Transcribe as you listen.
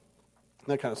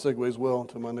That kind of segues well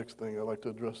into my next thing I'd like to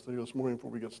address this morning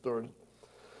before we get started.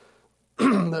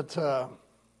 I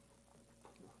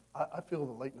feel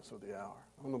the lateness of the hour.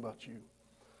 I don't know about you.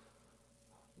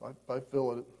 I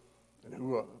feel it in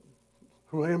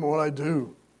who I am and what I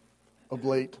do of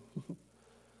late.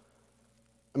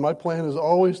 And my plan is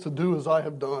always to do as I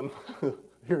have done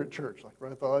here at church.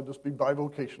 I thought I'd just be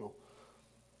bivocational.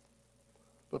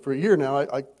 But for a year now,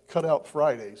 I cut out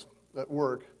Fridays at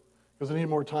work because I need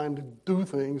more time to do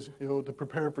things, to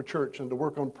prepare for church and to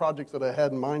work on projects that I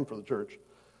had in mind for the church.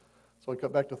 So I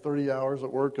cut back to 30 hours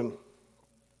at work, and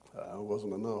it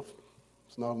wasn't enough.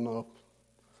 It's not enough.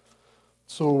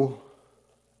 So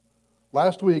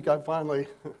last week, I finally,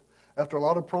 after a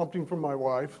lot of prompting from my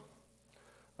wife,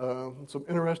 some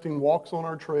interesting walks on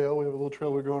our trail. We have a little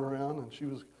trail we're going around, and she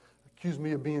accused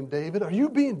me of being David. Are you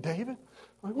being David?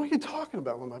 I'm like, what are you talking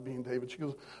about when I'm being David? She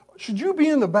goes, should you be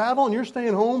in the battle and you're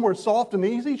staying home where it's soft and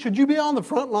easy? Should you be on the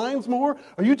front lines more?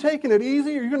 Are you taking it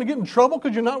easy? Are you going to get in trouble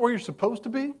because you're not where you're supposed to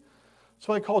be?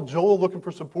 So I called Joel looking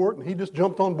for support, and he just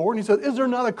jumped on board. And he said, is there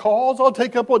not a cause? I'll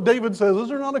take up what David says. Is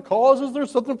there not a cause? Is there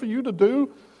something for you to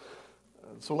do?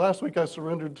 So last week I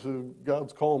surrendered to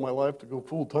God's call in my life to go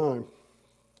full time.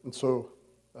 And so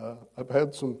I've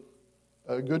had some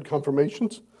good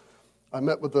confirmations. I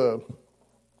met with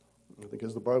I think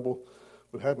as the Bible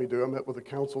would have me do, I met with a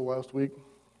council last week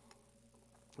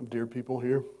of dear people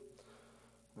here,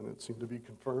 and it seemed to be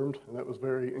confirmed, and that was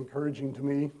very encouraging to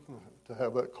me to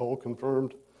have that call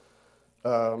confirmed.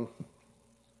 I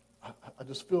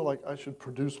just feel like I should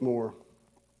produce more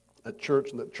at church,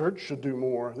 and that church should do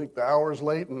more. I think the hour is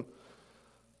late, and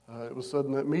it was said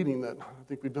in that meeting that I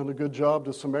think we've done a good job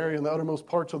to Samaria and the uttermost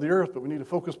parts of the earth, but we need to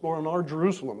focus more on our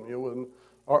Jerusalem, and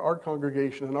our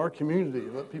congregation and our community,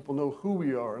 and let people know who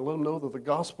we are, and let them know that the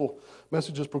gospel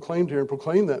message is proclaimed here, and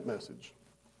proclaim that message.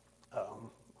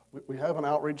 We have an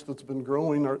outreach that's been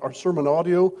growing. Our sermon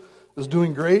audio is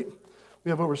doing great. We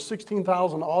have over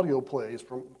 16,000 audio plays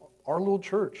from our little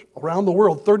church around the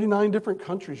world, 39 different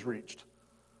countries reached.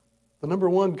 The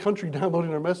number one country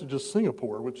downloading our message is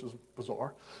Singapore, which is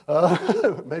bizarre.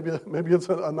 Maybe it's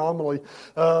an anomaly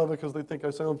because they think I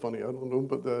sound funny. I don't know.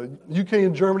 But the UK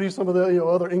and Germany, some of the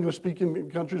other English-speaking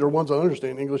countries are ones that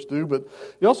understand English too. But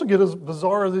you also get as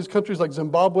bizarre as these countries like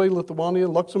Zimbabwe, Lithuania,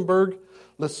 Luxembourg,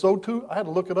 Lesotho. I had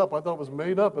to look it up. I thought it was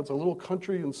made up. It's a little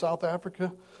country in South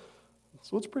Africa.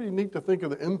 So it's pretty neat to think of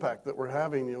the impact that we're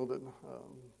having. That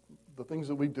the things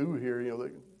that we do here.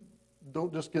 That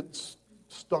don't just get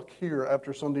stuck here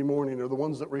after Sunday morning, or the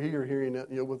ones that we're here hearing it,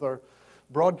 with our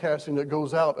broadcasting that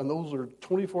goes out, and those are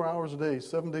 24 hours a day,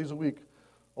 7 days a week.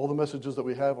 All the messages that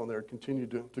we have on there continue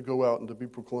to go out and to be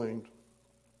proclaimed.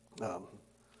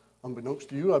 Unbeknownst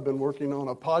to you, I've been working on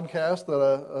a podcast,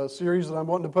 a series that I'm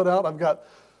wanting to put out. I've got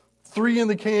 3 in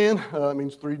the can. It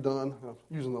means 3 done. I'm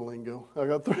using the lingo. I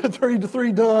got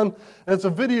 3 done. And it's a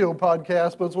video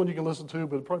podcast, but it's one you can listen to,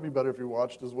 but it'd probably be better if you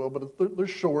watched as well. But they're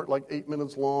short, like 8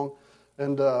 minutes long.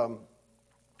 And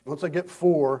once I get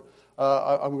 4,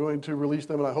 I'm going to release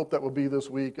them, and I hope that will be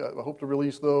this week. I hope to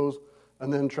release those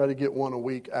and then try to get 1 a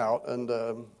week out. And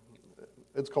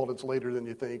it's called It's Later Than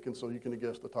You Think, and so you can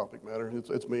guess the topic matter.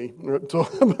 It's me. So,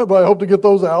 but I hope to get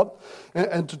those out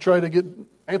and to try to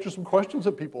answer some questions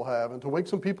that people have and to wake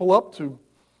some people up to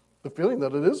the feeling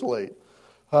that it is late.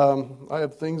 I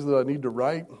have things that I need to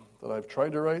write, that I've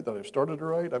tried to write, that I've started to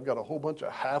write. I've got a whole bunch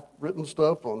of half-written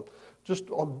stuff on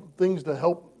things to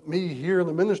help me here in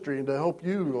the ministry and to help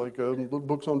you, like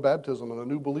books on baptism and a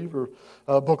new believer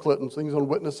booklet and things on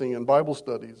witnessing and Bible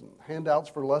studies and handouts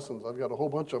for lessons. I've got a whole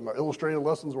bunch of my illustrated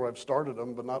lessons where I've started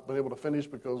them but not been able to finish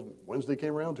because Wednesday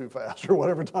came around too fast or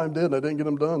whatever time did and I didn't get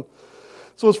them done.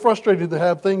 So it's frustrating to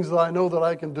have things that I know that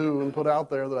I can do and put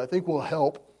out there that I think will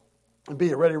help and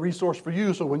be a ready resource for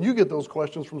you, so when you get those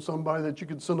questions from somebody that you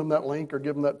can send them that link or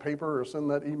give them that paper or send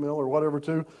that email or whatever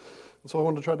to. And so I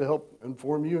want to try to help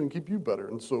inform you and keep you better.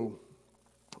 And so,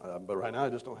 but right now I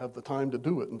just don't have the time to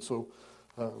do it. And so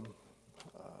I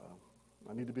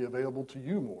need to be available to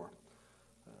you more.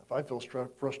 If I feel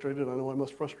frustrated, I know I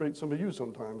must frustrate some of you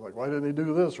sometimes. Like, why didn't he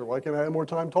do this? Or why can't I have more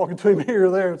time talking to him here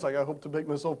or there? It's like I hope to make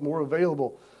myself more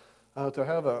available to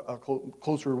have a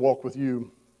closer walk with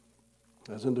you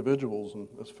as individuals and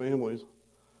as families.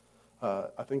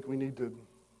 I think we need to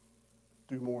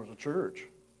do more as a church.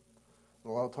 A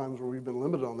lot of times where we've been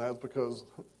limited on that is because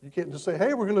you can't just say,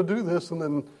 hey, we're going to do this, and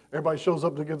then everybody shows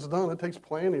up and it gets done. It takes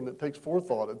planning. It takes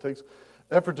forethought. It takes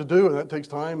effort to do, and that takes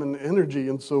time and energy.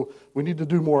 And so we need to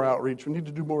do more outreach. We need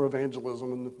to do more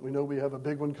evangelism. And we know we have a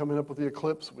big one coming up with the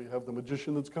Eclipse. We have the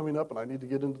Magician that's coming up, and I need to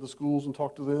get into the schools and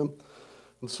talk to them.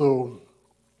 And so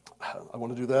I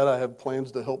want to do that. I have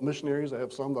plans to help missionaries. I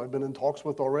have some that I've been in talks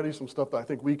with already, some stuff that I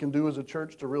think we can do as a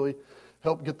church to really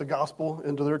help get the gospel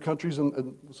into their countries,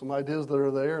 and some ideas that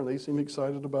are there, and they seem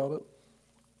excited about it.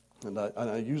 And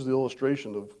I use the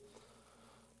illustration of,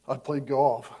 I played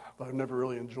golf, but I've never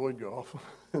really enjoyed golf.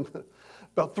 And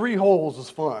about 3 holes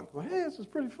is fun. I'm like, hey, this is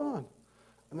pretty fun.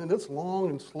 And then it's long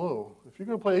and slow. If you're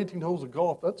going to play 18 holes of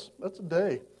golf, that's a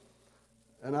day.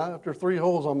 And after 3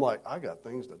 holes, I'm like, I got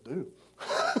things to do.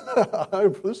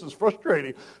 This is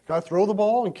frustrating. Can I throw the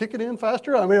ball and kick it in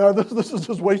faster? I mean, this is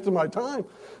just wasting my time.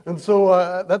 And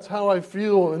so that's how I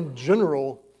feel in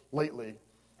general lately.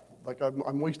 Like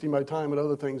I'm wasting my time at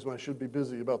other things when I should be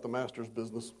busy about the master's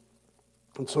business.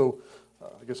 And so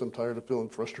I guess I'm tired of feeling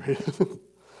frustrated.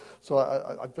 So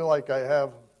I feel like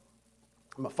I'm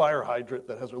a fire hydrant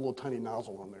that has a little tiny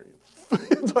nozzle on there.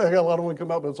 So I got a lot of one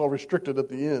come out, but it's all restricted at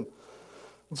the end.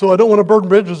 And so I don't want to burn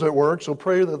bridges at work, so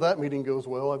pray that meeting goes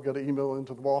well. I've got to email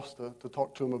into the boss to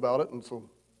talk to him about it. And so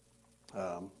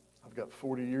I've got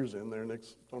 40 years in there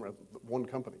next summer, one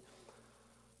company.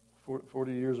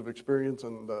 40 years of experience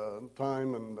and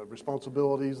time and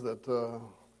responsibilities that, so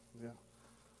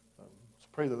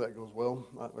pray that goes well.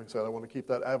 Like I said, I want to keep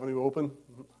that avenue open.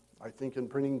 I think in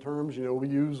printing terms, we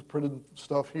use printed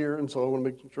stuff here, and so I want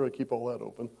to make sure I keep all that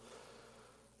open.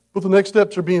 But the next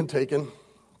steps are being taken.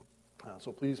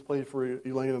 So please pray for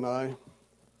Elaine and I.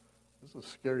 This is a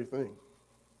scary thing.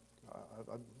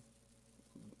 Like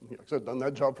I said, I've done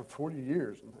that job for 40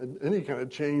 years, and any kind of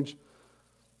change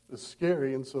is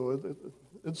scary, and so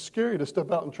it's scary to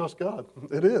step out and trust God.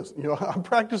 It is. I'm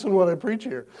practicing what I preach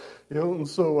here, and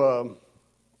so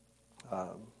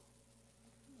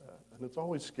and it's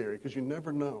always scary because you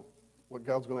never know what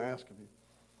God's going to ask of you.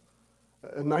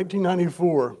 In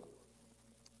 1994,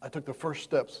 I took the first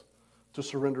steps to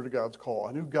surrender to God's call.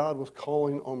 I knew God was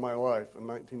calling on my life in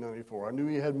 1994. I knew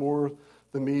He had more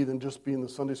than me than just being the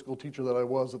Sunday school teacher that I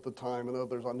was at the time and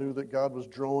others. I knew that God was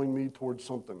drawing me towards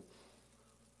something.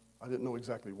 I didn't know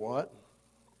exactly what.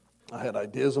 I had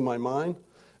ideas in my mind.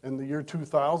 In the year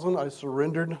 2000, I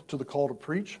surrendered to the call to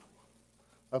preach.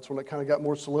 That's when it kind of got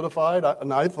more solidified.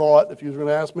 And I thought, if you were going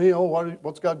to ask me,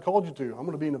 what's God called you to? I'm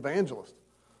going to be an evangelist.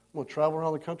 I'm going to travel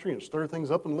around the country and stir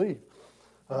things up and leave.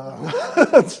 And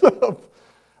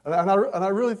I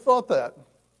really thought that.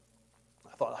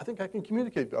 I think I can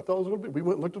communicate. I thought it was going to be. We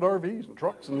went and looked at RVs and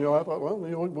trucks, and I thought,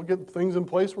 we'll get things in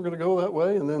place. We're going to go that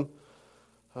way. And then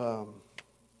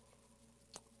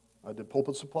I did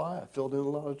pulpit supply. I filled in a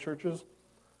lot of churches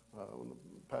when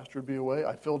the pastor would be away.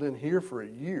 I filled in here for a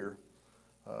year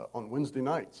on Wednesday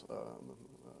nights.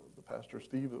 The pastor,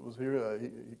 Steve, that was here,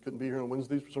 he couldn't be here on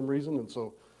Wednesdays for some reason, and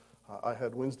so I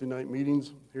had Wednesday night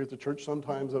meetings here at the church.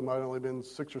 Sometimes there might have only been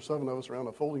 6 or 7 of us around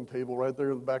a folding table right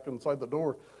there in the back inside the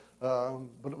door.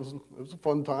 But it was a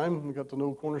fun time. We got to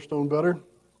know Cornerstone better.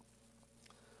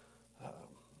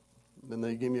 Then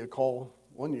they gave me a call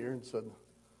one year and said,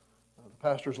 the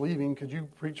pastor's leaving. Could you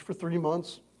preach for 3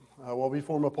 months while we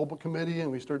form a pulpit committee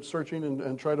and we start searching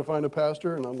and try to find a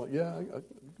pastor? And I'm like, yeah, I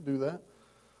can do that.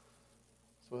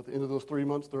 So at the end of those 3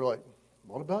 months, they're like,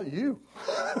 what about you?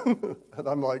 And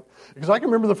I'm like, because I can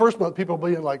remember the first month people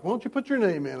being like, why don't you put your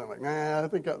name in? I'm like, nah, I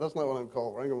think that's not what I'm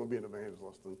called. I ain't going to be an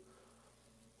evangelist. And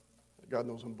God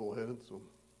knows I'm bullheaded.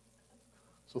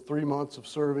 So 3 months of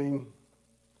serving,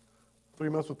 3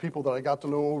 months with people that I got to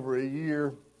know over a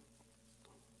year.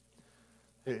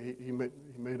 He made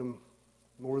them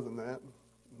more than that.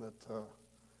 And that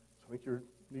I think you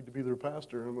need to be their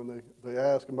pastor. And when they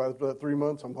ask, and by that 3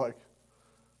 months, I'm like,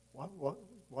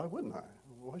 why wouldn't I?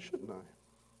 Why shouldn't I? And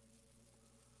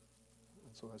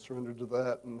so I surrendered to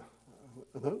that, and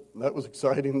that was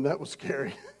exciting, and that was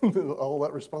scary. All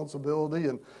that responsibility,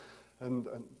 and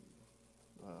so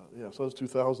that was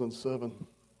 2007.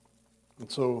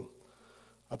 And so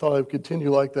I thought I'd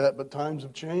continue like that, but times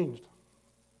have changed.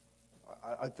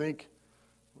 I think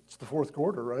it's the fourth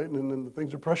quarter, right? And then the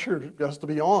things are pressure has to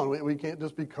be on. We can't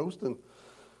just be coasting.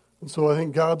 And so I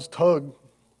think God's tug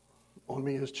on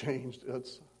me has changed.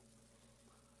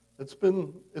 It's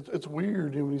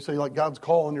weird when you say like God's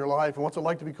call in your life and what's it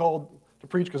like to be called to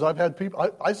preach, because I've had people,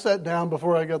 I sat down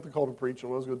before I got the call to preach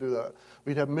and I was going to do that.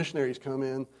 We'd have missionaries come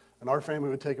in and our family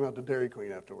would take them out to Dairy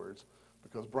Queen afterwards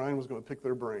because Brian was going to pick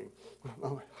their brain.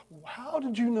 I'm like, how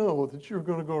did you know that you were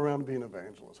going to go around and be an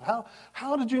evangelist?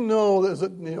 How did you know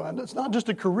that it's not just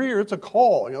a career, it's a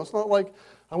call. It's not like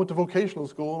I went to vocational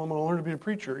school and I'm going to learn to be a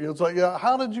preacher. It's like,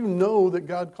 how did you know that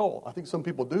God called? I think some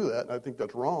people do that, and I think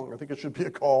that's wrong. I think it should be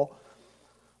a call.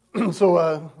 So,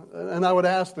 and I would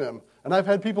ask them, and I've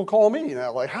had people call me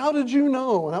now, like, how did you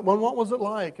know? And what was it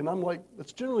like? And I'm like,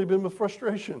 it's generally been with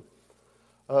frustration.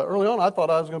 Early on, I thought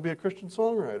I was going to be a Christian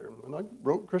songwriter. And I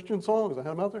wrote Christian songs. I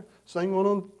had them out there. Sang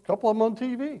a couple of them on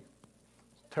TV.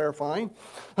 Terrifying.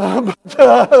 But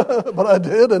I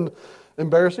did. And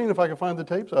embarrassing. If I could find the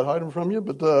tapes, I'd hide them from you.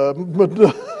 But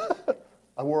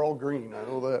I wore all green. I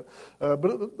know that. I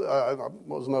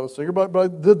was not a singer, but I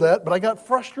did that. But I got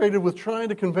frustrated with trying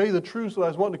to convey the truth that I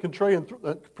was wanting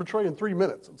to portray in 3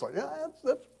 minutes. It's like, yeah,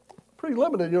 that's pretty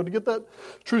limited, to get that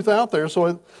truth out there.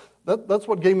 So that's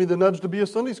what gave me the nudge to be a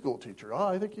Sunday school teacher.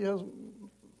 I think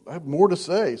I have more to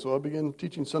say. So I began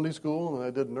teaching Sunday school, and I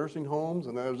did nursing homes,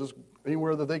 and I was just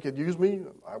anywhere that they could use me,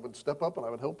 I would step up and I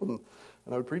would help them,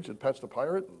 and I would preach at Patch the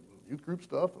Pirate and youth group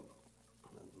stuff and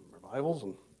revivals,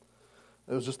 and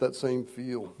it was just that same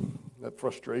feel, that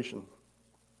frustration.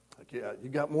 Like, yeah, you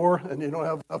got more, and you don't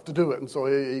have enough to do it. And so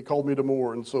he called me to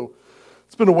more, and so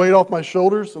it's been a weight off my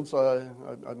shoulders since I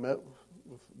met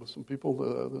with some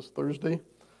people this Thursday.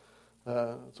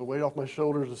 It's a weight off my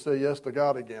shoulders to say yes to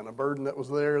God again, a burden that was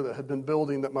there that had been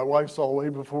building that my wife saw way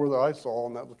before that I saw,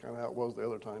 and that was kind of how it was the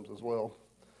other times as well.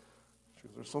 She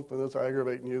goes, there's something that's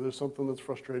aggravating you, there's something that's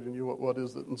frustrating you, what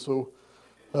is it? And so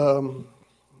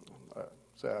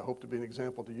I hope to be an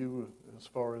example to you as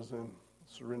far as in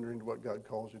surrendering to what God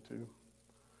calls you to.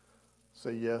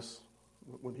 Say yes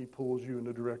when he pulls you in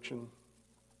a direction.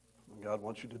 When God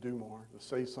wants you to do more, to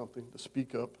say something, to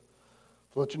speak up,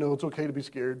 to let you know it's okay to be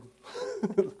scared.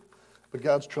 But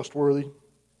God's trustworthy,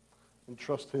 and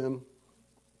trust him.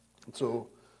 And so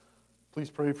please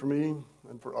pray for me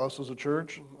and for us as a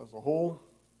church, as a whole,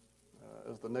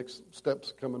 as the next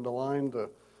steps come into line to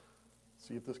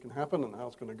see if this can happen and how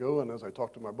it's going to go. And as I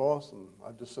talk to my boss, and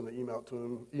I've just sent an email to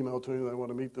him that I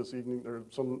want to meet this evening or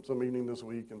some evening this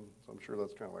week, and so I'm sure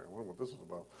that's kind of like, I wonder what this is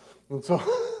about. And so,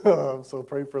 so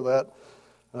pray for that.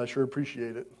 And I sure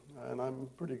appreciate it, and I'm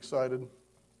pretty excited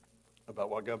about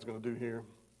what God's going to do here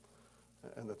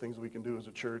and the things we can do as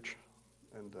a church.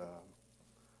 And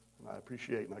I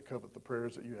appreciate and I covet the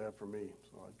prayers that you have for me.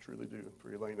 So I truly do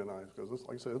for Elaine and I, because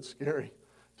like I said, it's scary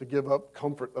to give up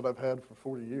comfort that I've had for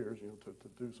 40 years, to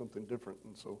do something different.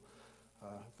 And so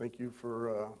thank you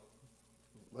for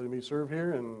letting me serve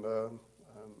here and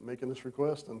making this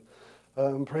request,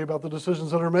 and pray about the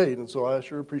decisions that are made. And so I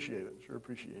sure appreciate it,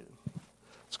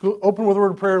 Let's go open with a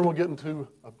word of prayer, and we'll get into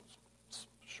a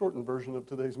shortened version of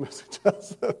today's message.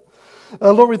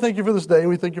 Lord, we thank you for this day, and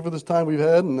we thank you for this time we've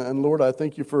had. And Lord, I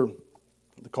thank you for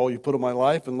the call you put on my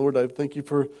life. And Lord, I thank you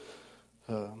for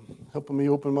helping me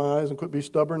open my eyes and quit being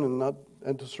stubborn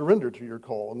and to surrender to your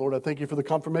call. And Lord, I thank you for the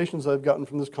confirmations I've gotten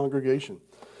from this congregation,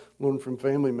 Lord, from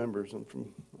family members and from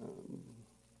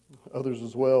others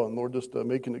as well. And Lord, just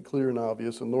making it clear and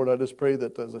obvious. And Lord, I just pray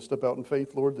that as I step out in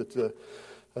faith, Lord, that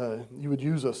you would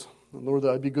use us. And Lord,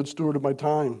 that I'd be a good steward of my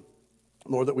time.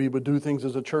 Lord, that we would do things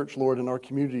as a church, Lord, in our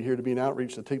community here to be an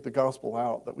outreach, to take the gospel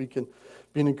out, that we can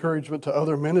be an encouragement to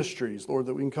other ministries, Lord,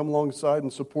 that we can come alongside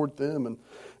and support them and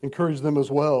encourage them as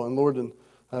well. And Lord,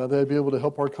 that I'd be able to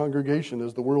help our congregation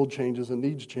as the world changes and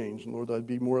needs change. And Lord, I'd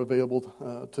be more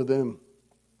available to them.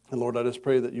 And Lord, I just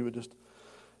pray that you would just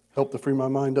help to free my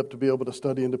mind up to be able to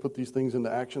study and to put these things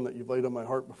into action that you've laid on my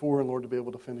heart before, and Lord, to be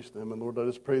able to finish them. And Lord, I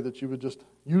just pray that you would just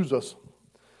use us.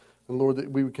 And Lord,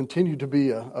 that we would continue to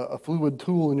be a fluid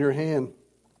tool in your hand,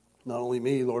 not only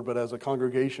me, Lord, but as a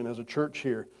congregation, as a church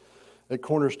here at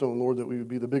Cornerstone, Lord, that we would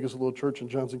be the biggest little church in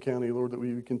Johnson County, Lord, that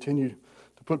we would continue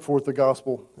to put forth the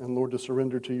gospel and, Lord, to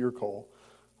surrender to your call.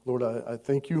 Lord, I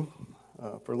thank you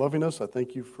for loving us. I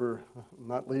thank you for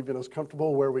not leaving us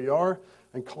comfortable where we are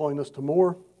and calling us to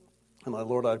more. And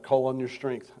Lord, I call on your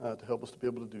strength to help us to be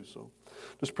able to do so.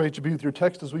 Just pray to be with your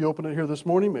text as we open it here this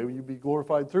morning. May you be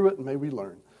glorified through it, and may we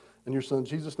learn. In your Son,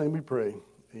 Jesus' name we pray.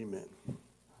 Amen.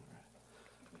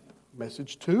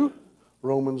 Message 2,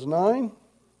 Romans 9.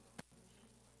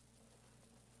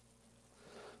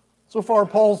 So far,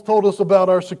 Paul's told us about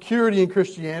our security in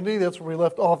Christianity. That's where we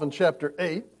left off in chapter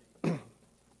 8. The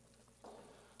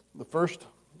first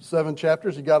 7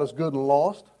 chapters, he got us good and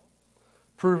lost,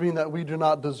 proving that we do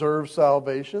not deserve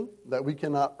salvation, that we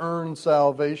cannot earn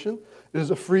salvation. It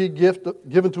is a free gift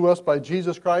given to us by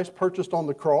Jesus Christ, purchased on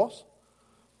the cross.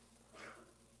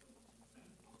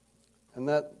 And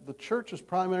that the church is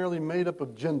primarily made up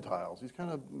of Gentiles. He's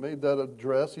kind of made that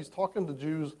address. He's talking to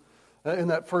Jews in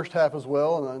that first half as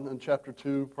well, and in chapter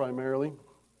 2 primarily.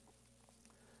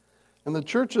 And the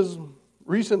church's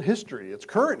recent history, its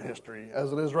current history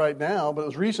as it is right now, but it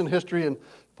was recent history in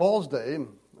Paul's day.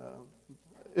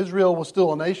 Israel was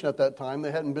still a nation at that time.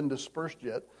 They hadn't been dispersed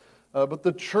yet. But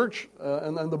the church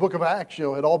and the book of Acts,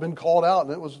 had all been called out,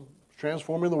 and it was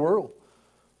transforming the world.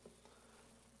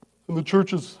 And the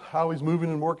church is how he's moving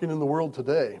and working in the world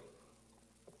today.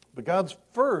 But God's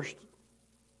first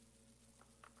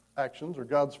actions, or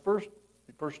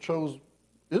He first chose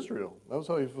Israel. That was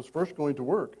how He was first going to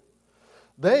work.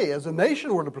 They, as a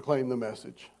nation, were to proclaim the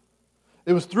message.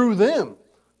 It was through them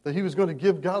that He was going to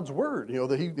give God's word,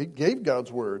 that He gave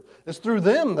God's word. It's through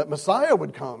them that Messiah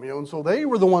would come, and so they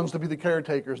were the ones to be the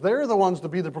caretakers. They're the ones to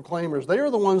be the proclaimers. They are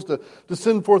the ones to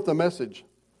send forth the message.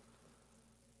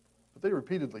 But they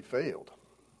repeatedly failed.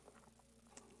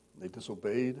 They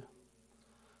disobeyed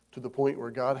to the point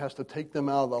where God has to take them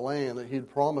out of the land that He had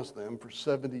promised them for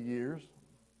 70 years.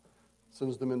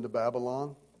 Sends them into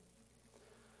Babylon.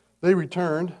 They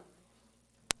returned.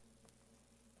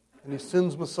 And He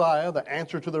sends Messiah, the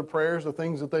answer to their prayers, the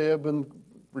things that they have been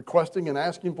requesting and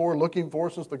asking for, looking for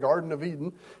since the Garden of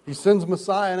Eden. He sends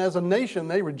Messiah, and as a nation,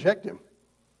 they reject Him.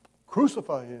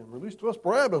 Crucify Him. Release to us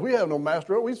Barabbas. We have no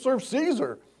master. We serve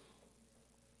Caesar.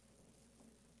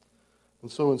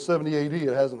 And so in 70 AD,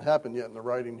 it hasn't happened yet in the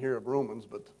writing here of Romans,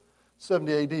 but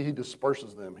 70 AD, He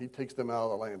disperses them. He takes them out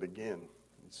of the land again.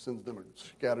 He sends them,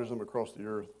 scatters them across the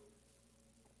earth.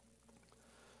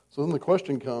 So then the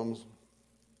question comes,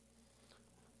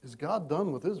 is God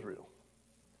done with Israel?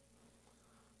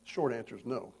 The short answer is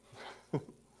no.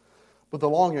 But the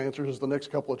long answer is the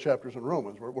next couple of chapters in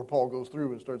Romans, where Paul goes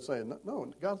through and starts saying,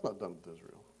 no, God's not done with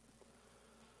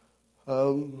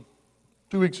Israel.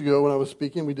 2 weeks ago when I was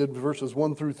speaking, we did verses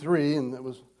 1 through 3, and it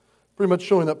was pretty much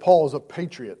showing that Paul is a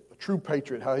patriot, a true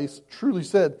patriot, how he truly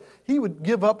said he would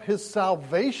give up his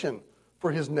salvation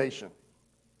for his nation.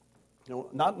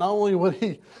 Not only would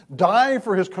he die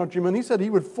for his countrymen, he said he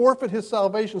would forfeit his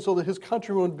salvation so that his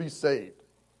countrymen would be saved.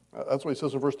 That's what he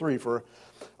says in verse 3. For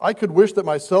I could wish that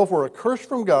myself were accursed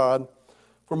from God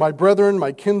for my brethren,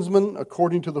 my kinsmen,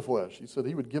 according to the flesh. He said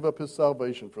he would give up his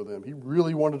salvation for them. He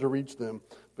really wanted to reach them.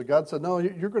 But God said, no,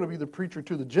 you're going to be the preacher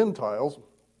to the Gentiles.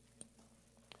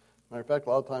 Matter of fact, a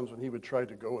lot of times when he would try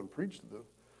to go and preach to the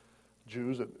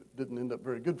Jews, it didn't end up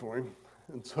very good for him.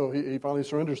 And so he finally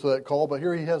surrenders to that call. But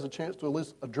here he has a chance to at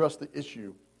least address the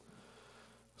issue.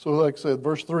 So like I said,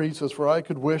 verse 3 says, for I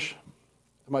could wish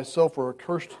that myself were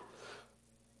accursed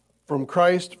from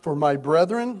Christ for my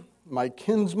brethren, my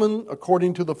kinsmen,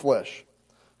 according to the flesh.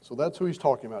 So that's who he's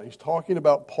talking about. He's talking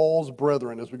about Paul's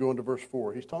brethren as we go into verse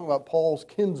 4. He's talking about Paul's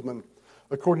kinsmen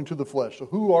according to the flesh. So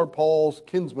who are Paul's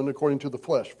kinsmen according to the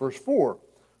flesh? Verse 4,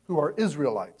 who are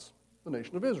Israelites, the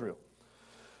nation of Israel.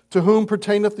 To whom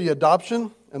pertaineth the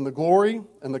adoption and the glory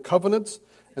and the covenants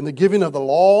and the giving of the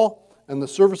law and the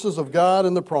services of God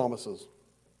and the promises.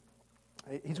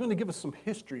 He's going to give us some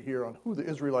history here on who the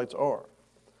Israelites are.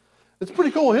 It's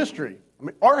pretty cool history. I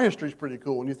mean, our history is pretty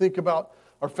cool. When you think about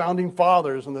our founding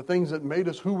fathers and the things that made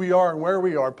us who we are and where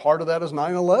we are, part of that is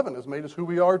 9/11 has made us who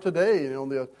we are today.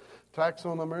 The attacks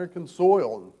on American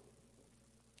soil and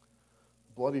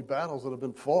bloody battles that have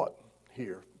been fought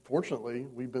here. Fortunately,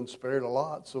 we've been spared a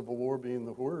lot, Civil War being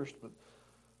the worst, but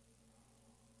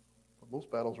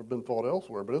most battles have been fought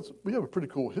elsewhere. But we have a pretty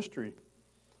cool history.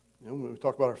 When we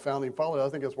talk about our founding fathers, I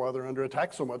think that's why they're under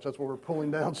attack so much. That's why we're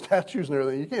pulling down statues and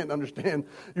everything. You can't understand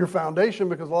your foundation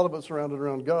because a lot of it's surrounded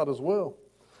around God as well.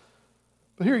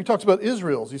 But here he talks about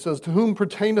Israel's. He says, to whom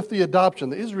pertaineth the adoption?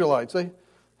 The Israelites, they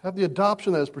have the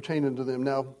adoption that is pertaining to them.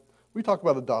 Now, we talk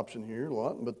about adoption here a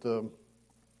lot, but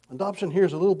adoption here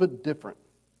is a little bit different.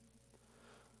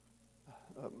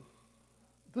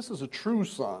 This is a true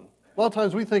son. A lot of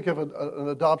times we think of an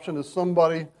adoption as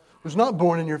somebody who's not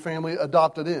born in your family,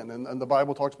 adopted in. And the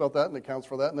Bible talks about that and accounts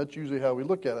for that, and that's usually how we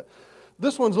look at it.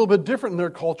 This one's a little bit different in their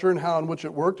culture and how in which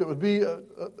it worked. It would be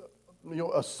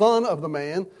a son of the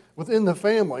man within the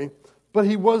family, but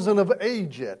he wasn't of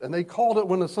age yet. And they called it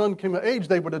when the son came of age,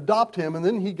 they would adopt him, and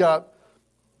then he got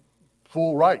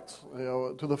full rights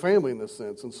to the family in this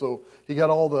sense. And so he got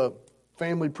all the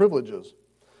family privileges.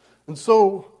 And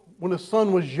so when a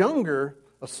son was younger,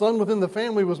 a son within the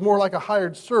family was more like a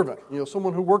hired servant,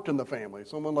 someone who worked in the family,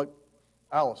 someone like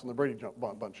Alice in the Brady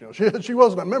Bunch. She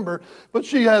wasn't a member, but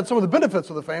she had some of the benefits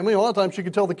of the family. A lot of times she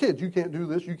could tell the kids, you can't do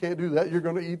this, you can't do that, you're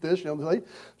going to eat this.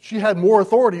 She had more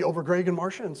authority over Greg and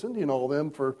Marcia and Cindy and all of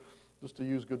them, for just to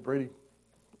use good Brady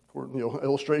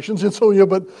illustrations. And so,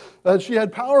 but she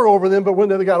had power over them. But when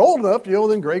they got old enough,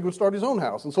 then Greg would start his own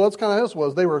house. And so that's kind of how this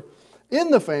was. They were in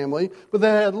the family, but they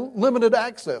had limited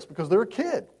access because they're a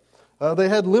kid. They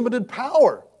had limited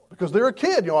power because they're a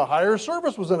kid. A higher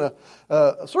servant was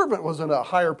in a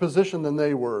higher position than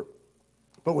they were.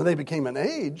 But when they became an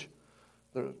age,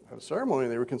 They had a ceremony.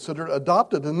 They were considered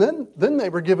adopted, and then they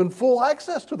were given full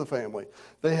access to the family.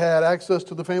 They had access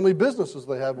to the family businesses.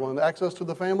 They had access to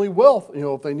the family wealth.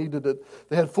 If they needed it,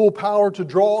 they had full power to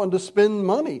draw and to spend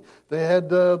money. They had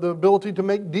the ability to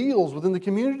make deals within the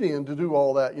community and to do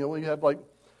all that. You had like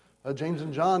James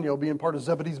and John, being part of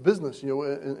Zebedee's business, in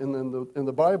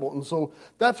the Bible, and so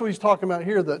that's what he's talking about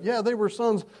here. That they were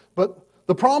sons, but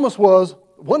the promise was,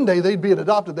 one day they'd be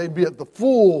adopted. They'd be at the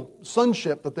full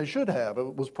sonship that they should have.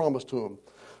 It was promised to them.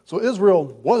 So Israel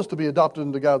was to be adopted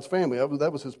into God's family.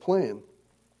 That was his plan.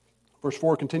 Verse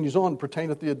 4 continues on,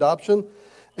 pertaineth the adoption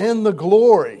and the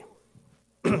glory.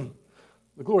 The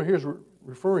glory here is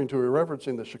referring to,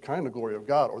 referencing the Shekinah glory of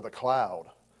God, or the cloud.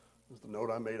 This is the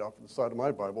note I made off the side of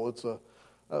my Bible. It's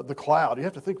the cloud. You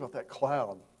have to think about that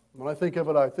cloud. When I think of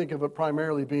it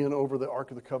primarily being over the Ark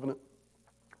of the Covenant,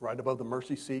 right above the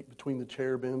mercy seat between the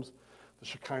cherubims, the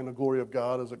Shekinah glory of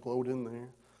God as it glowed in there.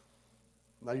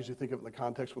 And I usually think of it in the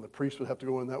context when the priest would have to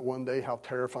go in that one day, how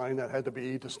terrifying that had to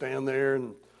be to stand there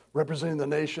and representing the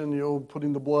nation,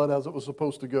 putting the blood as it was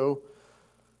supposed to go.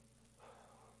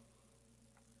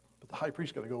 But the high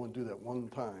priest got to go and do that one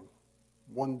time,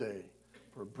 one day,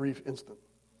 for a brief instant.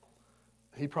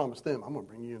 He promised them, I'm going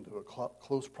to bring you into a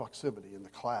close proximity in the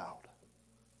cloud.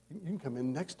 You can come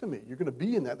in next to me. You're going to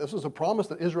be in that. This is a promise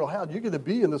that Israel had. You're going to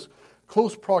be in this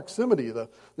close proximity,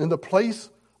 in the place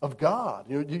of God.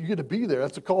 You get to be there.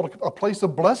 That's called a place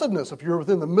of blessedness. If you're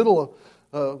within the middle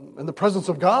of, in the presence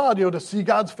of God, to see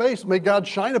God's face, may God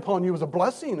shine upon you as a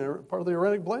blessing, or part of the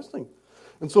Aaronic blessing.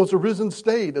 And so it's a risen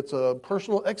state. It's a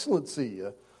personal excellency.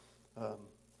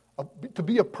 To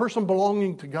be a person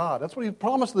belonging to God. That's what he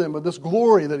promised them with this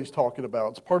glory that he's talking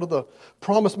about. It's part of the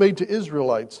promise made to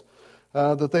Israelites.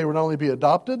 That they would not only be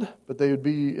adopted, but they would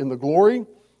be in the glory. And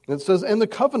it says, and the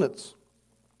covenants.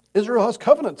 Israel has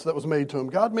covenants that was made to him.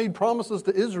 God made promises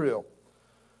to Israel.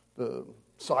 The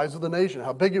size of the nation,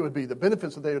 how big it would be, the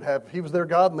benefits that they would have. He was their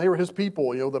God and they were his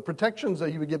people. The protections that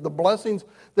he would give, the blessings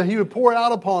that he would pour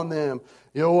out upon them.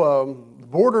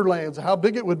 Borderlands, how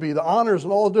big it would be, the honors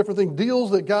and all the different things,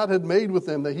 deals that God had made with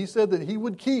them that he said that he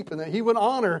would keep and that he would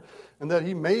honor, and that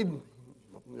he made,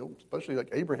 especially like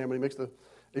Abraham when he makes the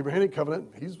Abrahamic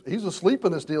covenant, he's asleep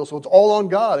in this deal, so it's all on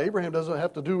God. Abraham doesn't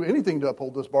have to do anything to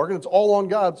uphold this bargain. It's all on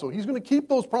God, so he's going to keep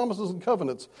those promises and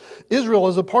covenants. Israel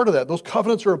is a part of that. Those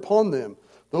covenants are upon them,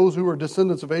 those who are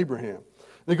descendants of Abraham.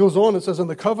 And it goes on, it says, in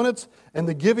the covenants and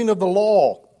the giving of the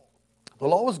law. The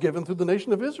law was given through the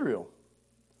nation of Israel.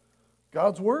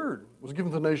 God's word was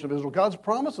given to the nation of Israel. God's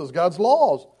promises, God's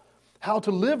laws, how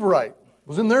to live right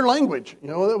was in their language.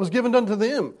 That was given unto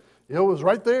them. It was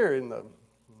right there in the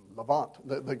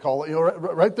Levant, they call it,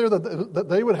 right there that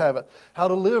they would have it. How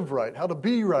to live right, how to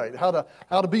be right, how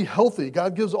to be healthy.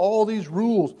 God gives all these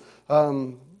rules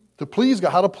to please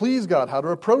God, how to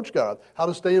approach God, how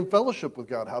to stay in fellowship with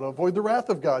God, how to avoid the wrath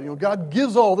of God. God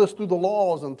gives all this through the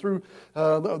laws and through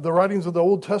the writings of the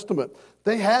Old Testament.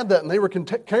 They had that, and they were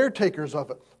caretakers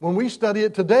of it. When we study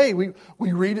it today, we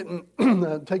read it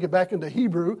and take it back into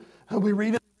Hebrew, and we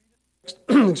read it,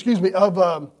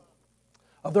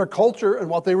 of their culture and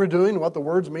what they were doing and what the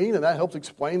words mean, and that helps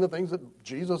explain the things that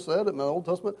Jesus said in the Old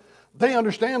Testament. They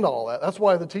understand all that. That's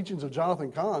why the teachings of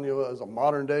Jonathan Cahn, as a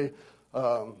modern-day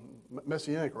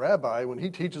Messianic rabbi, when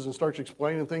he teaches and starts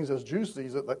explaining things as Jews see,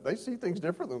 they see things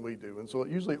different than we do, and so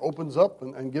it usually opens up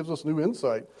and gives us new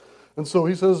insight. And so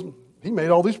he says he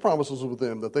made all these promises with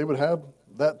them, that they would have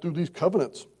that through these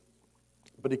covenants.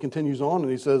 But he continues on and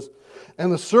he says,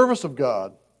 and the service of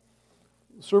God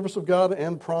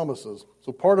and promises.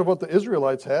 So part of what the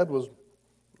Israelites had was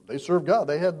they served God.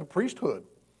 They had the priesthood.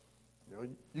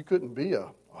 You couldn't be a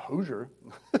Hoosier,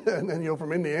 and then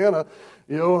from Indiana,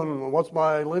 and what's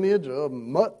my lineage?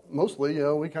 Mutt, mostly.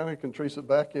 We kind of can trace it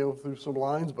back, through some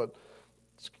lines, but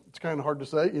it's kind of hard to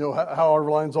say, how our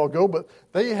lines all go. But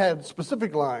they had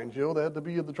specific lines. They had to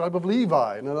be of the tribe of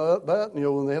Levi, and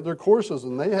and they had their courses,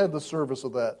 and they had the service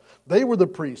of that. They were the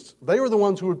priests. They were the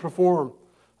ones who would perform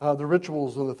the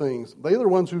rituals and the things. They are the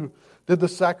ones who did the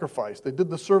sacrifice. They did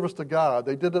the service to God.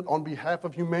 They did it on behalf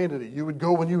of humanity. You would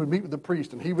go and you would meet with the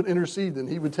priest, and he would intercede, and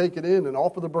he would take it in and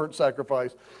offer the burnt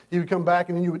sacrifice. He would come back,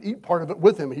 and then you would eat part of it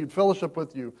with him. He would fellowship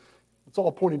with you. It's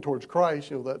all pointing towards Christ,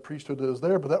 that priesthood is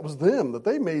there, but that was them, that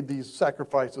they made these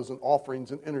sacrifices and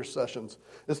offerings and intercessions.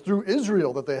 It's through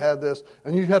Israel that they had this,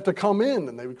 and you'd have to come in,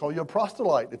 and they would call you a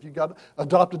proselyte if you got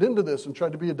adopted into this and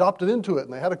tried to be adopted into it.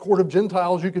 And they had a court of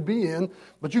Gentiles you could be in,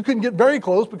 but you couldn't get very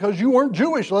close because you weren't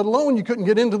Jewish, let alone you couldn't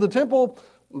get into the temple,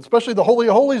 especially the Holy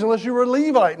of Holies, unless you were a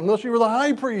Levite, unless you were the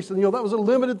high priest. And that was a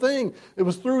limited thing. It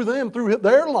was through them, through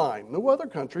their line, no other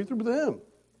country, through them.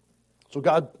 So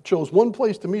God chose one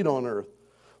place to meet on earth,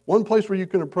 one place where you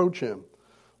can approach him,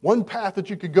 one path that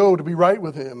you could go to be right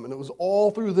with him, and it was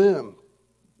all through them.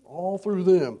 All through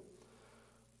them.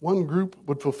 One group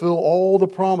would fulfill all the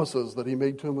promises that he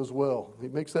made to him as well. He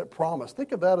makes that promise.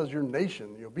 Think of that as your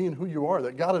nation, being who you are,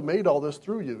 that God had made all this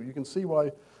through you. You can see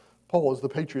why Paul is the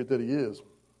patriot that he is.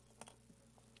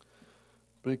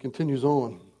 But he continues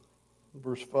on,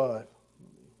 verse 5.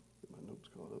 Get my notes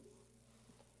caught up.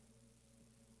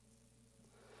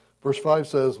 Verse 5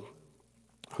 says,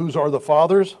 whose are the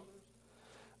fathers,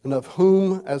 and of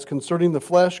whom, as concerning the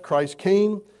flesh, Christ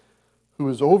came, who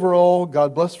is over all,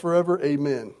 God bless forever,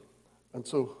 amen. And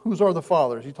so, whose are the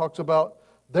fathers? He talks about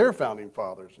their founding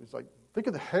fathers. He's like, think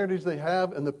of the heritage they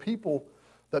have and the people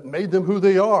that made them who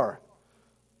they are.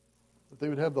 That they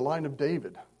would have the line of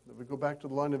David. That would go back to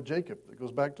the line of Jacob. That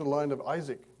goes back to the line of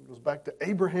Isaac. It goes back to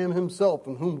Abraham himself,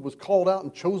 and whom was called out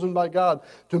and chosen by God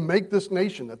to make this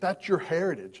nation. That's your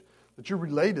heritage. That you're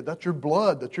related. That's your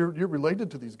blood. That you're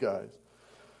related to these guys.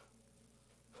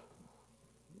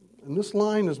 And this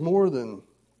line is more than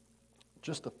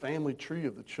just a family tree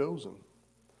of the chosen.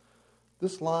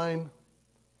 This line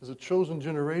is a chosen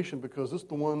generation because it's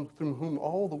the one through whom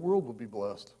all the world will be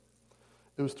blessed.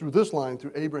 It was through this line,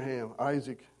 through Abraham,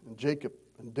 Isaac, and Jacob,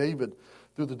 and David,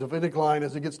 through the Davidic line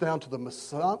as it gets down to the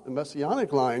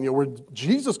Messianic line, where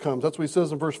Jesus comes. That's what he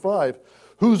says in verse 5.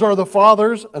 Whose are the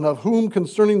fathers, and of whom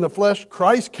concerning the flesh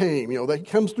Christ came. That he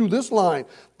comes through this line.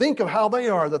 Think of how they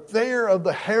are, that they are of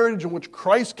the heritage in which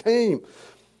Christ came.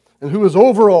 And who is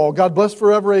over all, God bless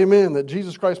forever, amen, that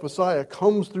Jesus Christ Messiah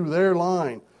comes through their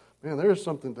line. Man, there's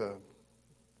something to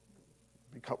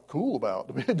be cool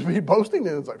about, to be boasting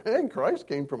in. It's like, man, Christ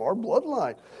came from our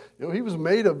bloodline. He was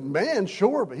made of man,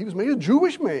 sure, but he was made a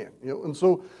Jewish man. And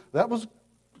so that was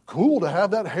cool to have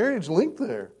that heritage link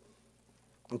there.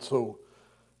 And so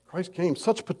Christ came,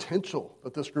 such potential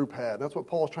that this group had. That's what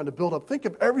Paul is trying to build up. Think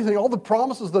of everything, all the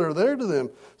promises that are there to them.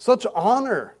 Such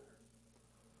honor,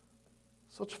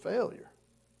 such failure.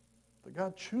 That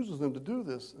God chooses them to do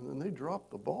this, and then they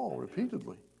drop the ball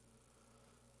repeatedly.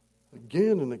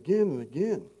 Again and again and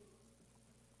again.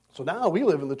 So now we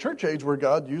live in the church age where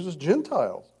God uses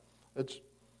Gentiles.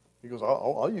 He goes,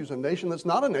 I'll use a nation that's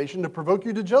not a nation to provoke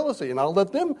you to jealousy, and I'll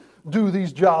let them do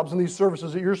these jobs and these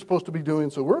services that you're supposed to be doing.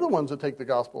 So we're the ones that take the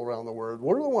gospel around the word.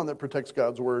 We're the one that protects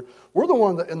God's word. We're the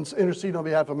one that intercede on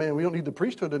behalf of man. We don't need the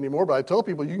priesthood anymore, but I tell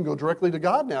people you can go directly to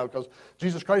God now because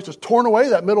Jesus Christ has torn away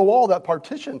that middle wall, that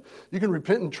partition. You can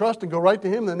repent and trust and go right to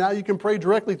him, and now you can pray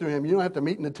directly through him. You don't have to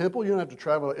meet in the temple. You don't have to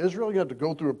travel to Israel. You don't have to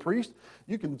go through a priest.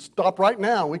 You can stop right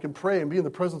now. We can pray and be in the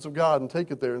presence of God and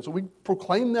take it there. And so we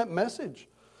proclaim that message.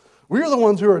 We are the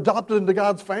ones who are adopted into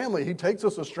God's family. He takes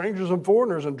us as strangers and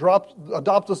foreigners and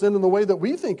adopts us in the way that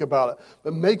we think about it,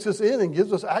 but makes us in and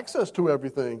gives us access to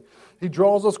everything. He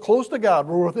draws us close to God.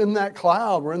 We're within that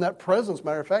cloud. We're in that presence.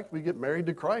 Matter of fact, we get married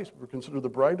to Christ. We're considered the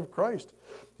bride of Christ.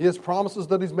 He has promises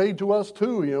that he's made to us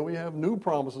too. We have new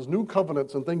promises, new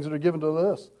covenants and things that are given to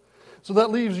us. So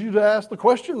that leaves you to ask the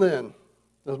question then,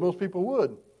 as most people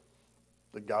would,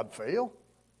 did God fail?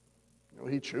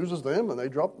 He chooses them and they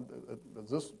drop.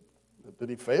 Did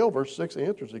he fail? Verse 6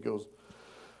 answers. He goes,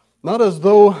 not as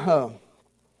though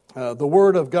the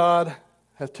word of God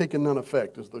hath taken none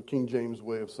effect, is the King James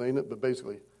way of saying it, but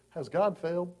basically, has God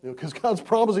failed? Because God's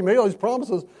promised, he made all these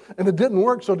promises, and it didn't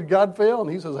work, so did God fail? And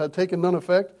he says, had taken none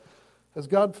effect. Has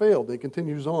God failed? And he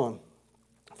continues on.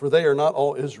 For they are not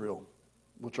all Israel,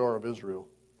 which are of Israel.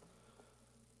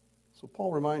 So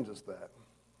Paul reminds us that.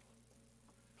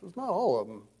 So it's not all of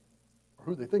them are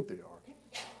who they think they are.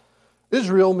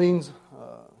 Israel means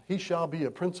he shall be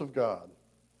a prince of God.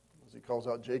 As he calls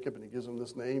out Jacob and he gives him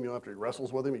this name, after he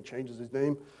wrestles with him, he changes his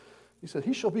name. He said,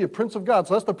 he shall be a prince of God.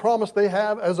 So that's the promise they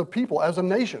have as a people, as a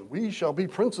nation. We shall be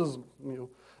princes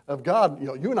of God.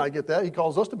 You and I get that. He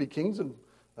calls us to be kings and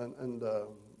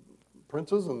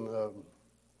princes and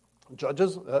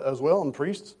judges as well, and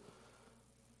priests.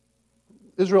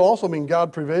 Israel also means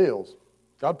God prevails.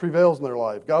 God prevails in their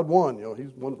life. God won.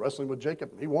 He's one wrestling with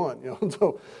Jacob. He won. And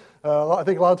so I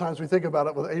think a lot of times we think about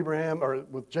it with Abraham or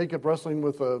with Jacob wrestling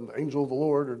with the angel of the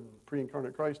Lord or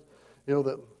pre-incarnate Christ.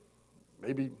 That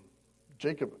maybe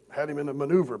Jacob had him in a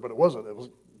maneuver, but it wasn't. It was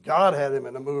God had him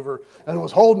in a maneuver and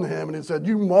was holding him, and he said,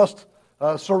 "You must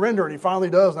surrender." And he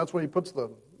finally does. And that's when he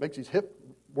makes his hip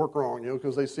work wrong.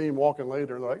 Because they see him walking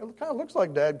later, and they're like, "It kind of looks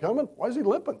like Dad coming. Why is he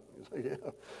limping?" He's like,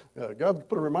 yeah, God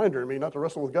put a reminder in me not to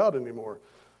wrestle with God anymore.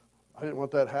 I didn't want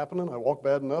that happening. I walked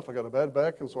bad enough. I got a bad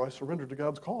back, and so I surrendered to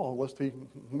God's call, lest he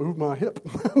moved my hip.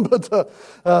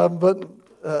 but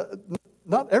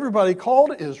not everybody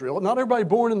called Israel. Not everybody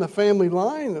born in the family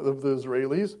line of the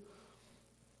Israelis.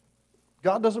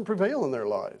 God doesn't prevail in their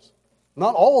lives.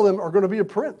 Not all of them are going to be a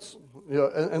prince,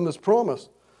 in this promise.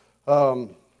 They're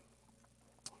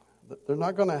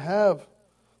not going to have,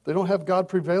 they don't have God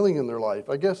prevailing in their life.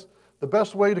 I guess the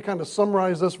best way to kind of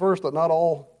summarize this verse, that not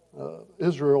all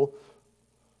Israel,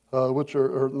 which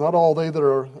are not all they that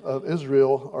are of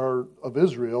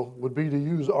Israel, would be to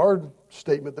use our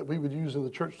statement that we would use in the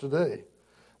church today.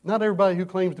 Not everybody who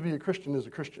claims to be a Christian is a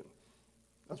Christian.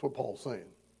 That's what Paul's saying.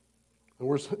 And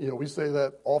we say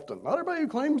that often. Not everybody who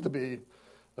claims to be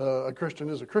a Christian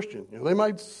is a Christian. They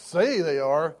might say they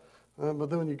are, but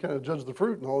then when you kind of judge the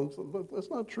fruit and all, that's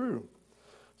not true.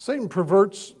 Satan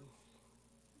perverts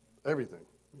everything.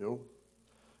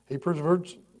 He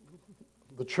perverts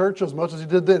the church as much as he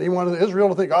did then. He wanted Israel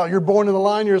to think, oh, you're born in the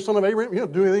line, you're a son of Abraham. You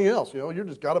don't do anything else. You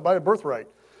just got it by a birthright.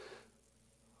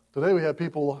 Today we have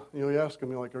people, you ask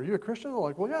them, like, are you a Christian? They're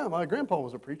like, well, yeah, my grandpa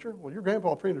was a preacher. Well, your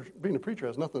grandpa being a preacher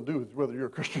has nothing to do with whether you're a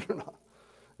Christian or not.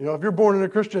 If you're born in a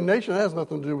Christian nation, it has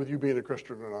nothing to do with you being a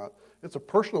Christian or not. It's a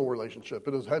personal relationship.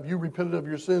 It is, have you repented of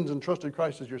your sins and trusted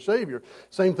Christ as your Savior?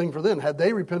 Same thing for them. Had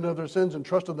they repented of their sins and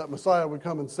trusted that Messiah would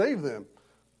come and save them?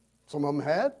 Some of them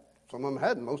had. Some of them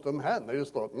hadn't. Most of them hadn't. They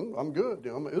just thought, I'm good.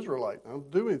 I'm an Israelite. I don't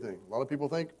do anything. A lot of people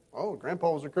think, oh,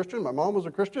 Grandpa was a Christian. My mom was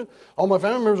a Christian. All my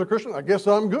family members are Christian. I guess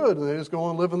I'm good. And they just go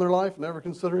on living their life, never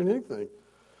considering anything.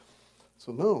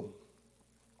 So no.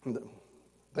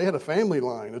 They had a family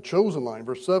line, a chosen line.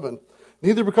 Verse 7,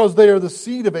 neither because they are the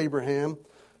seed of Abraham,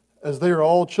 as they are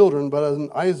all children, but as in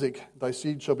Isaac thy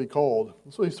seed shall be called.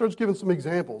 So he starts giving some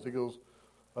examples. He goes,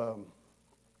 I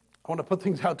want to put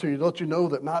things out to you to let you know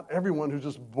that not everyone who's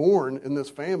just born in this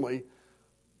family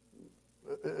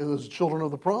is children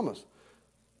of the promise.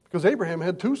 Because Abraham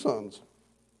had two sons.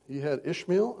 He had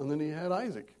Ishmael and then he had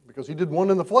Isaac. Because he did one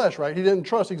in the flesh, right? He didn't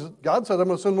trust. God said, I'm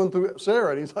going to send one through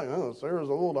Sarah. And he's like, oh, Sarah's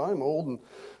old, I'm old.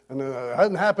 And it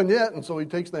hadn't happened yet. And so he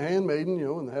takes the handmaiden,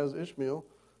 and has Ishmael.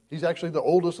 He's actually the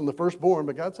oldest and the firstborn.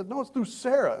 But God said, no, it's through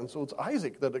Sarah. And so it's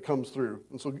Isaac that it comes through.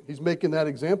 And so he's making that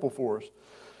example for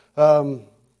us.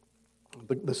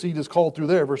 The seed is called through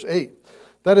there, verse 8.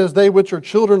 That is, they which are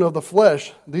children of the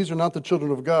flesh, these are not the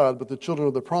children of God, but the children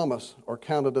of the promise are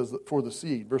counted as for the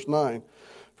seed. Verse 9.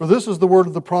 For this is the word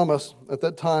of the promise, at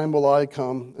that time will I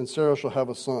come, and Sarah shall have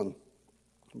a son.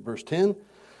 Verse 10.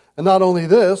 And not only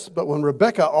this, but when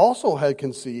Rebekah also had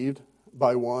conceived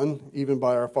by one, even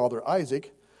by our father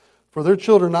Isaac, for their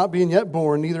children not being yet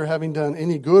born, neither having done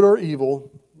any good or evil,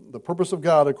 the purpose of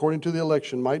God according to the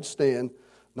election might stand,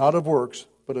 not of works,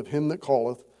 but of him that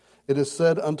calleth, it is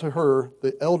said unto her,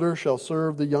 the elder shall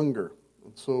serve the younger.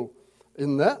 And so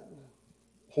in that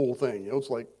whole thing, it's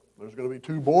like there's going to be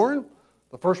two born.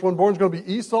 The first one born is going to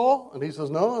be Esau. And he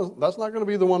says, no, that's not going to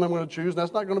be the one I'm going to choose.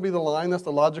 That's not going to be the line. That's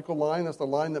the logical line. That's the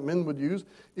line that men would use.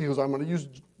 He goes, I'm going to use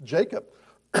Jacob.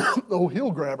 Oh,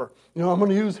 heel grabber. I'm going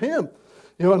to use him.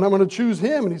 And I'm going to choose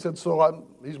him. And he said,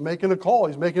 he's making a call.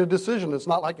 He's making a decision. It's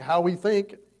not like how we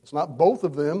think. It's not both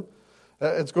of them.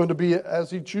 It's going to be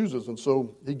as he chooses. And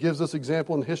so he gives us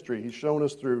example in history. He's shown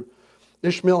us through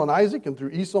Ishmael and Isaac and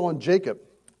through Esau and Jacob.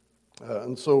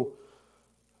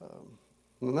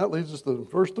 And that leads us to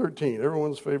verse 13,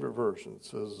 everyone's favorite verse. And it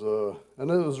says,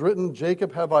 and it was written,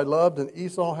 Jacob have I loved and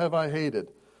Esau have I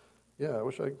hated. Yeah, I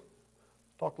wish I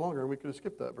talked longer and we could have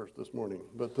skipped that verse this morning.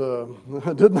 But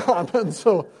I did not. And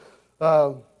so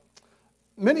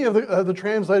many of the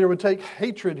translator would take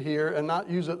hatred here and not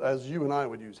use it as you and I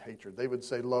would use hatred. They would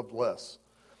say loved less.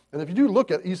 And if you do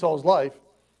look at Esau's life,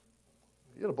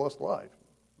 he had a blessed life.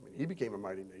 He became a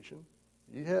mighty nation.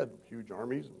 He had huge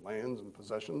armies and lands and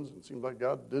possessions, and it seemed like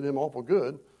God did him awful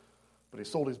good. But he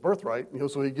sold his birthright,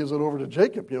 so he gives it over to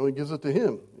Jacob. He gives it to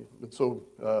him. And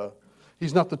so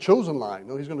he's not the chosen line.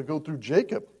 No, he's going to go through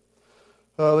Jacob.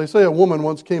 They say a woman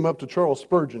once came up to Charles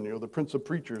Spurgeon, the Prince of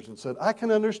Preachers, and said, I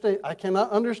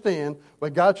cannot understand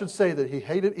why God should say that he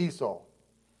hated Esau.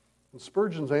 And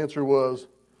Spurgeon's answer was,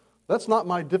 that's not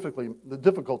the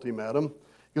difficulty, madam,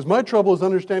 because my trouble is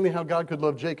understanding how God could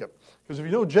love Jacob. Because if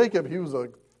you know Jacob, he was a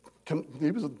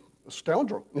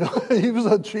scoundrel. He was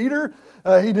a cheater.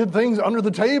 He did things under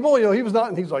the table. He was not.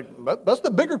 And he's like, that's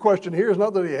the bigger question here. Is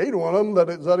not that he hated one of them,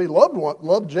 that he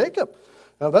loved Jacob.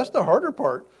 Now that's the harder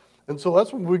part. And so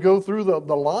that's when we go through the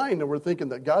line and we're thinking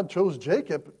that God chose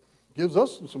Jacob, gives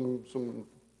us some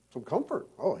comfort.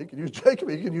 Oh, he can use Jacob.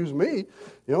 He can use me.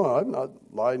 I've not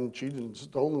lied and cheated and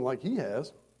stolen like he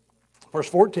has. Verse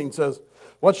 14 says,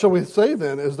 what shall we say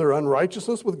then? Is there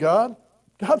unrighteousness with God?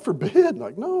 God forbid.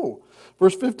 No.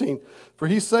 Verse 15, for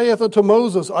he saith unto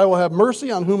Moses, I will have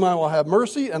mercy on whom I will have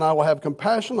mercy, and I will have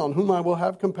compassion on whom I will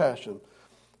have compassion.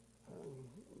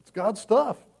 It's God's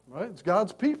stuff, right? It's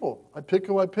God's people. I pick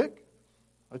who I pick.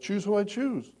 I choose who I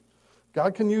choose.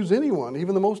 God can use anyone,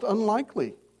 even the most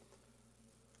unlikely.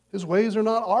 His ways are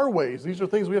not our ways. These are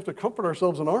things we have to comfort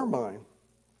ourselves in our mind.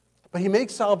 But He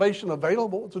makes salvation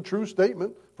available. It's a true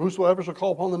statement. For whosoever shall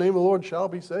call upon the name of the Lord shall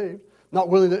be saved. Not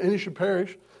willing that any should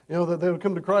perish, that they would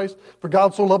come to Christ. For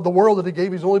God so loved the world that He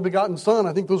gave His only begotten Son.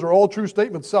 I think those are all true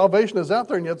statements. Salvation is out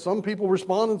there, and yet some people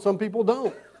respond and some people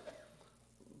don't.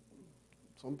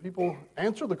 Some people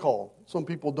answer the call. Some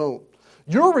people don't.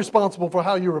 You're responsible for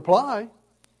how you reply.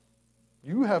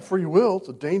 You have free will. It's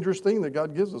a dangerous thing that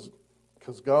God gives us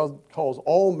because God calls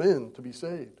all men to be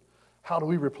saved. How do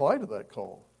we reply to that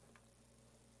call?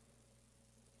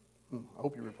 I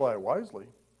hope you reply wisely.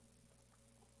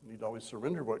 We need to always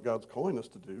surrender what God's calling us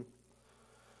to do.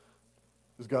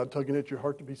 Is God tugging at your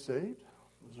heart to be saved?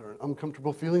 Is there an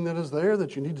uncomfortable feeling that is there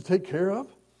that you need to take care of?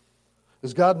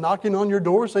 Is God knocking on your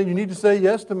door saying you need to say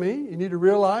yes to me? You need to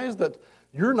realize that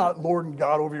you're not Lord and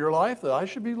God over your life, that I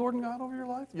should be Lord and God over your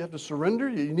life. You have to surrender.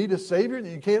 You need a Savior. That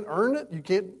you can't earn it. You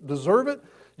can't deserve it.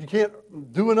 You can't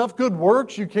do enough good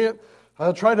works. You can't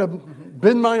try to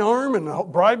bend my arm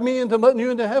and bribe me into letting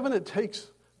you into heaven. It takes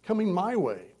coming my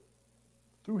way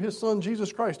through His Son,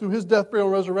 Jesus Christ, through His death, burial,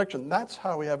 and resurrection. That's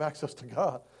how we have access to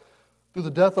God, through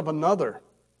the death of another.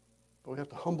 But we have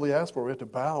to humbly ask for it. We have to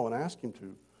bow and ask Him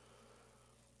to.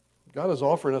 God is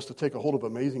offering us to take a hold of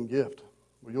an amazing gift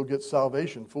where you'll get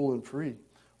salvation full and free,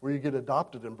 where you get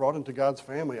adopted and brought into God's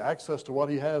family, access to what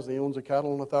He has. He owns a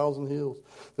cattle on 1,000 hills.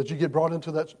 That you get brought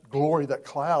into that glory, that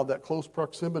cloud, that close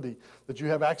proximity, that you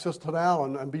have access to now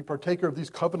and be partaker of these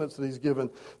covenants that He's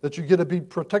given, that you get to be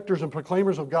protectors and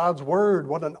proclaimers of God's word.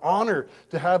 What an honor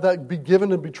to have that be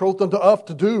given and betrothed unto us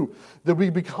to do, that we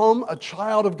become a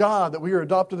child of God, that we are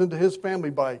adopted into His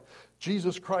family by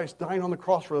Jesus Christ dying on the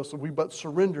cross for us, so we but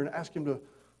surrender and ask Him to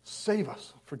save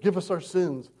us, forgive us our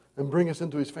sins, and bring us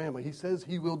into His family. He says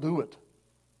He will do it.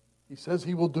 He says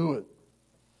He will do it.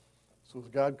 So is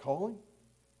God calling?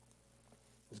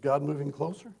 Is God moving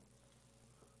closer?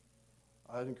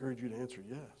 I'd encourage you to answer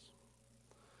yes.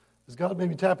 Is God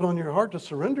maybe tapping on your heart to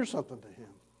surrender something to Him?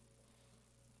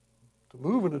 To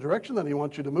move in the direction that He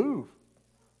wants you to move?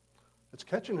 It's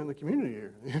catching in the community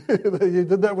here. He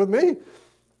did that with me.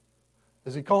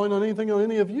 Is He calling on anything on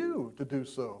any of you to do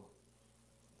so?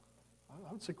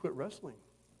 I would say quit wrestling.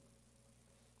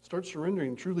 Start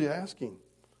surrendering, truly asking,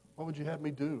 what would you have me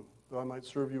do that I might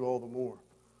serve you all the more?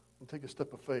 And take a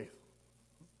step of faith.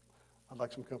 I'd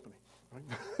like some company.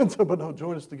 Right? But no,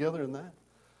 join us together in that.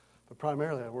 But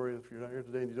primarily, I worry if you're not here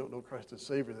today and you don't know Christ as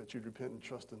Savior, that you'd repent and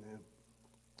trust in Him.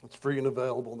 It's free and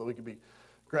available, and that we can be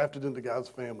grafted into God's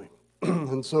family.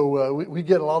 And so we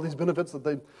get a lot of these benefits that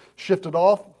they shifted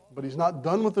off, but He's not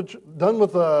done with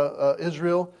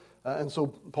Israel. And so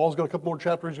Paul's got a couple more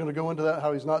chapters. He's going to go into that,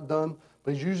 how He's not done.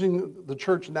 But He's using the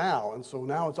church now. And so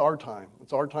now it's our time.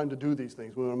 It's our time to do these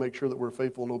things. We want to make sure that we're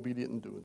faithful and obedient in doing